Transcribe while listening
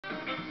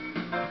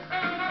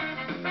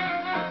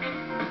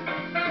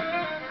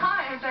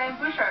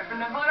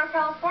Colorado,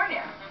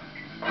 California.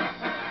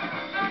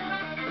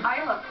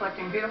 I love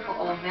collecting beautiful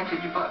old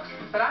vintage books,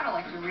 but I don't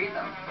like to read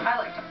them. I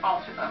like to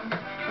alter them.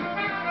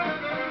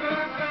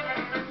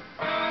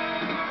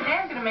 Today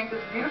I'm going to make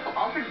this beautiful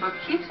altered book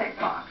keepsake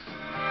box.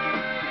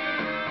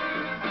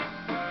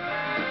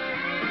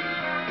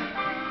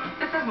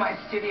 This is my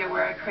studio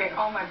where I create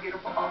all my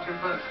beautiful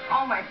altered books.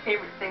 All my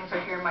favorite things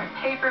are here. My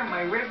paper,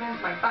 my ribbons,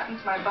 my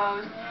buttons, my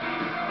bows.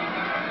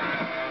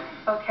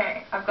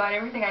 Okay, I've got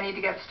everything I need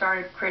to get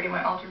started creating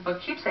my altered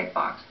book keepsake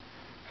box.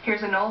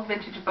 Here's an old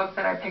vintage book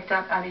that I picked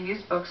up at a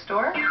used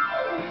bookstore.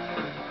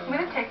 I'm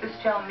going to take this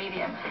gel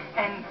medium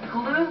and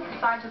glue the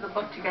sides of the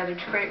book together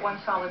to create one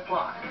solid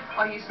block.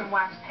 I'll use some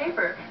wax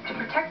paper to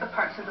protect the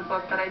parts of the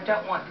book that I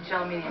don't want the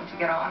gel medium to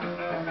get on.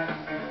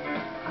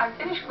 I've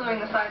finished gluing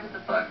the sides of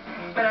the book,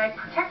 but I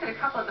protected a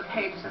couple of the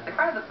pages at the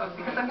front of the book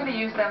because I'm going to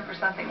use them for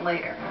something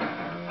later.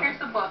 Here's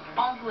the book,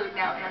 all glued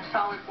now in a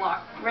solid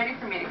block, ready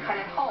for me to cut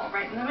a hole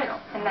right in the middle,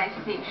 a nice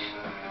niche.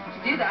 To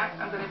do that,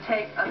 I'm going to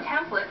take a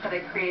template that I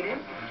created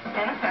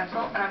and a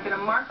pencil, and I'm going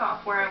to mark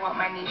off where I want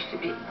my niche to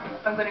be.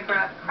 I'm going to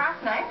grab a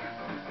craft knife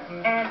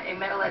and a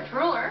metal edge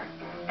ruler,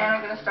 and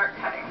I'm going to start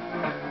cutting.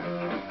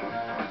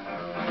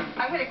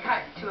 I'm going to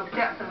cut to a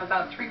depth of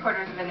about 3/4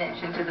 of an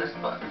inch into this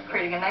book,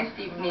 creating a nice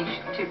deep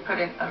niche to put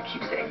in a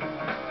keepsake.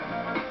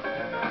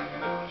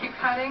 Keep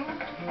cutting,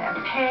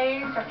 and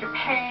page after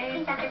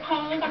page after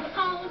page after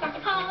page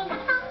after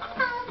page.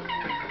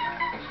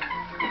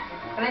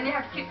 And then you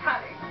have to keep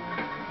cutting.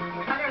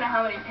 I don't know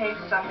how many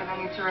pages I'm going to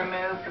need to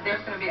remove, but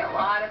there's going to be a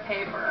lot of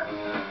paper.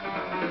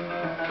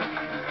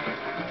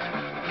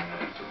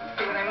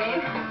 See what I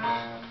mean?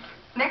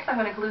 Next, I'm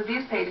going to glue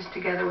these pages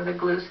together with a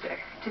glue stick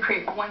to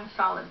create one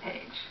solid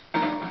page. So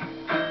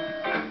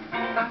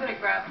I'm going to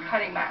grab a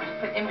cutting mat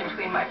to put in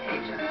between my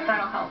pages.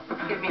 That'll help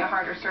give me a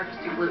harder surface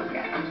to glue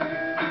against.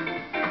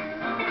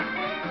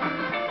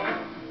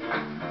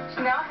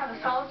 So now I have a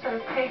solid set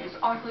of pages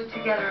all glued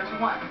together as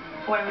one.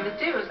 What I'm going to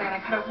do is I'm going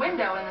to cut a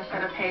window in the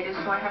set of pages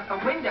so I have a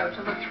window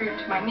to look through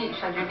to my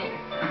niche underneath.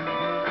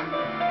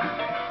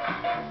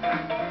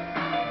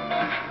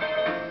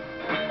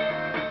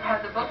 I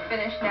have the book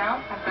finished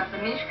now. I've got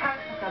the niche cut,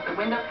 I've got the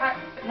window cut,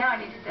 but now I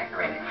need to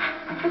decorate it.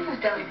 This is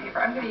deli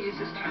paper. I'm going to use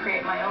this to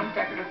create my own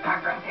decorative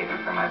background paper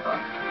for my book.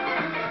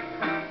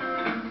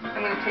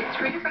 I'm going to take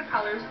 3 different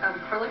colors of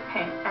acrylic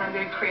paint and I'm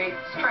going to create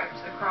stripes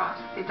across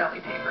the deli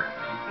paper.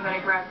 I'm going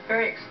to grab a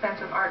very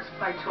expensive art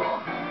supply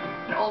tool,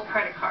 an old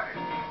credit card,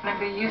 and I'm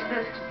going to use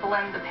this to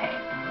blend the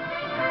paint.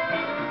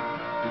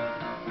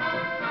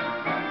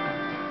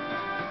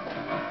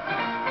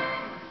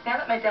 Now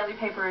that my deli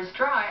paper is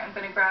dry, I'm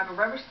going to grab a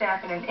rubber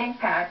stamp and an ink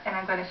pad, and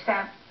I'm going to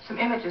stamp some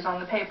images on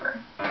the paper.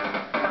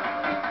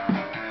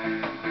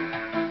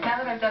 Now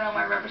that I've done all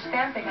my rubber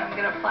stamping, I'm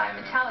going to apply a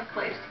metallic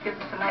glaze to give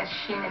this a nice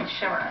sheen and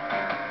shimmer.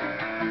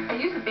 I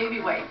use a baby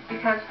white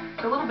because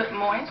it's a little bit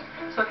moist,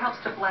 so it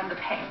helps to blend the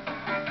paint.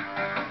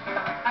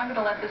 I'm going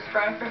to let this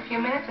dry for a few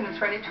minutes, and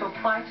it's ready to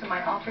apply to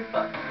my altered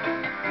book.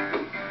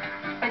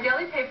 My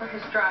deli paper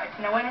has dried,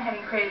 and I went ahead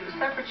and created a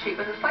separate sheet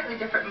with a slightly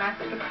different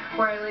method,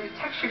 where I laid a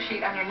texture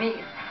sheet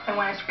underneath, and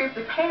when I scraped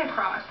the paint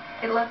across,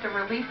 it left a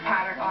relief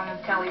pattern on the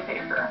deli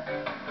paper.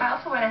 I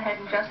also went ahead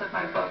and gessoed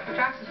my book, which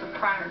acts as a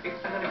primer because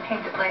I'm going to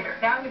paint it later.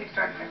 Now I'm going to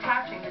start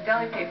attaching the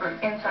deli paper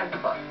inside the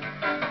book.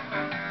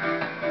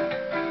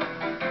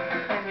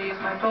 I'm going to use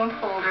my bone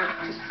folder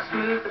to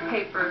smooth the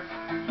paper.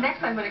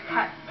 Next, I'm going to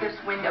cut this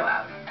window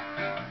out.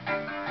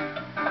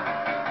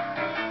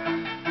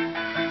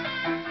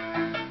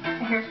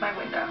 Here's my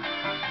window.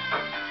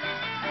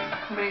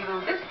 I'm going to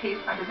glue this piece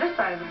onto this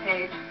side of the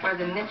page where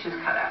the niche is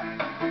cut out.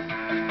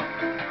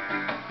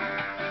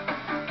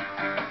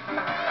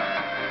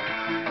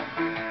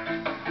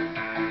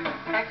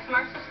 X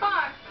marks the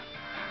spot.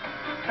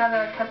 Now that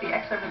I've cut the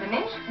X over the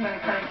niche, I'm going to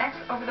cut an X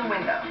over the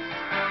window.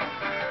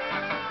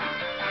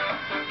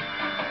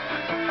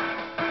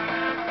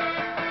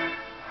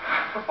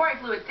 Before I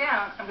glue it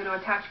down, I'm going to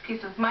attach a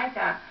piece of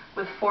mica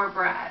with 4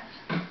 brads.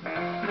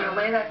 I'm going to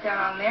lay that down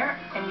on there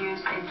and use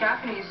a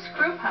Japanese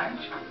screw punch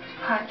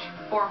to punch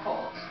 4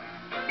 holes.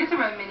 These are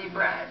my mini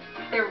brads.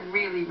 They're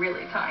really,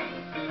 really tiny.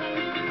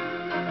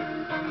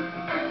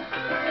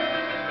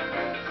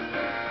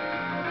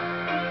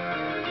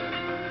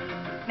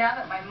 Now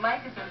that my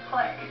mic is in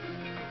place,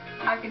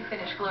 I can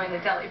finish gluing the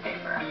deli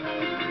paper.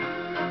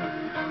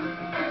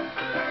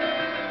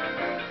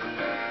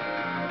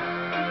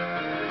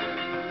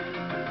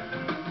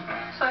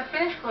 So I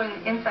finished gluing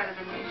the inside of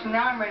the niche, and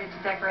now I'm ready to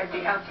decorate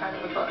the outside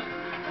of the book.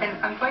 And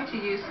I'm going to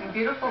use some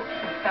beautiful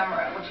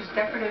ephemera, which is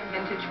decorative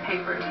vintage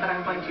papers that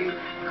I'm going to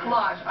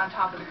collage on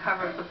top of the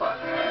cover of the book.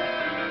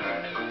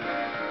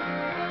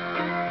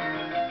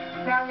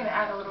 Now I'm going to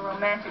add a little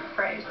romantic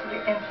phrase to the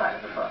inside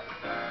of the book.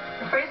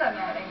 The phrase I'm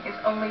adding is,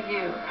 "Only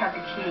you have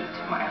the key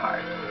to my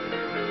heart."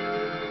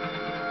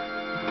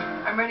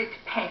 I'm ready to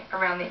paint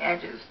around the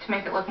edges to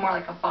make it look more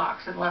like a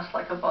box and less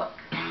like a book.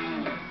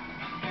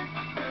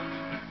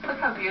 Look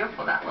how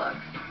beautiful that looks.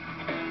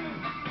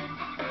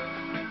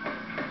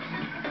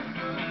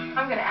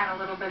 I'm going to add a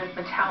little bit of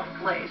metallic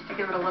glaze to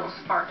give it a little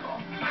sparkle.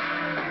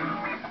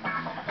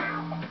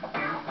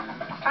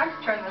 Time to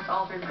turn this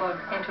altered book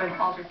into an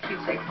altered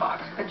keepsake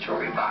box, a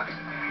jewelry box.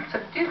 So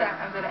to do that,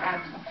 I'm going to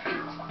add some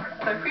feet.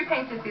 So I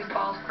pre-painted these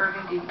balls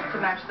burgundy to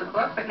match the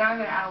book, but now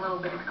I'm going to add a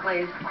little bit of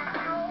glaze.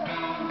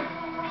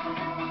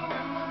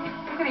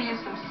 I'm going to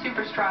use some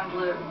super strong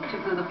glue to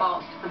glue the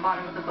balls to the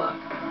bottom of the book.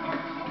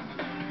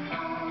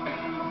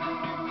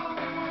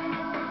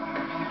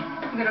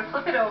 I'm going to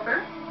flip it over,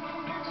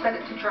 set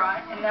it to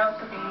dry, and now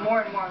it's looking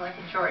more and more like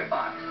a jewelry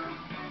box.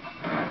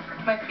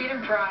 My feet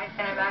have dried,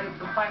 and I've added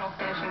some final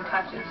finishing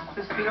touches.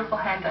 This beautiful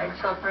hand-dyed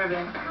silk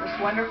ribbon, this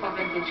wonderful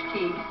vintage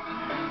key.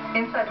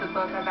 Inside the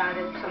book, I've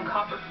added some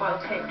copper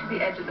foil tape to the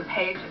edge of the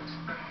pages.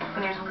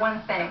 And there's one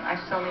thing I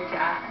still need to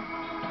add,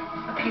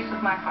 a piece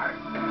of my heart.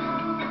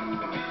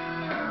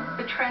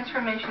 The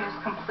transformation is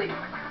complete,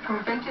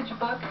 from vintage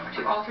book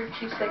to altered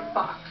keepsake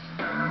box.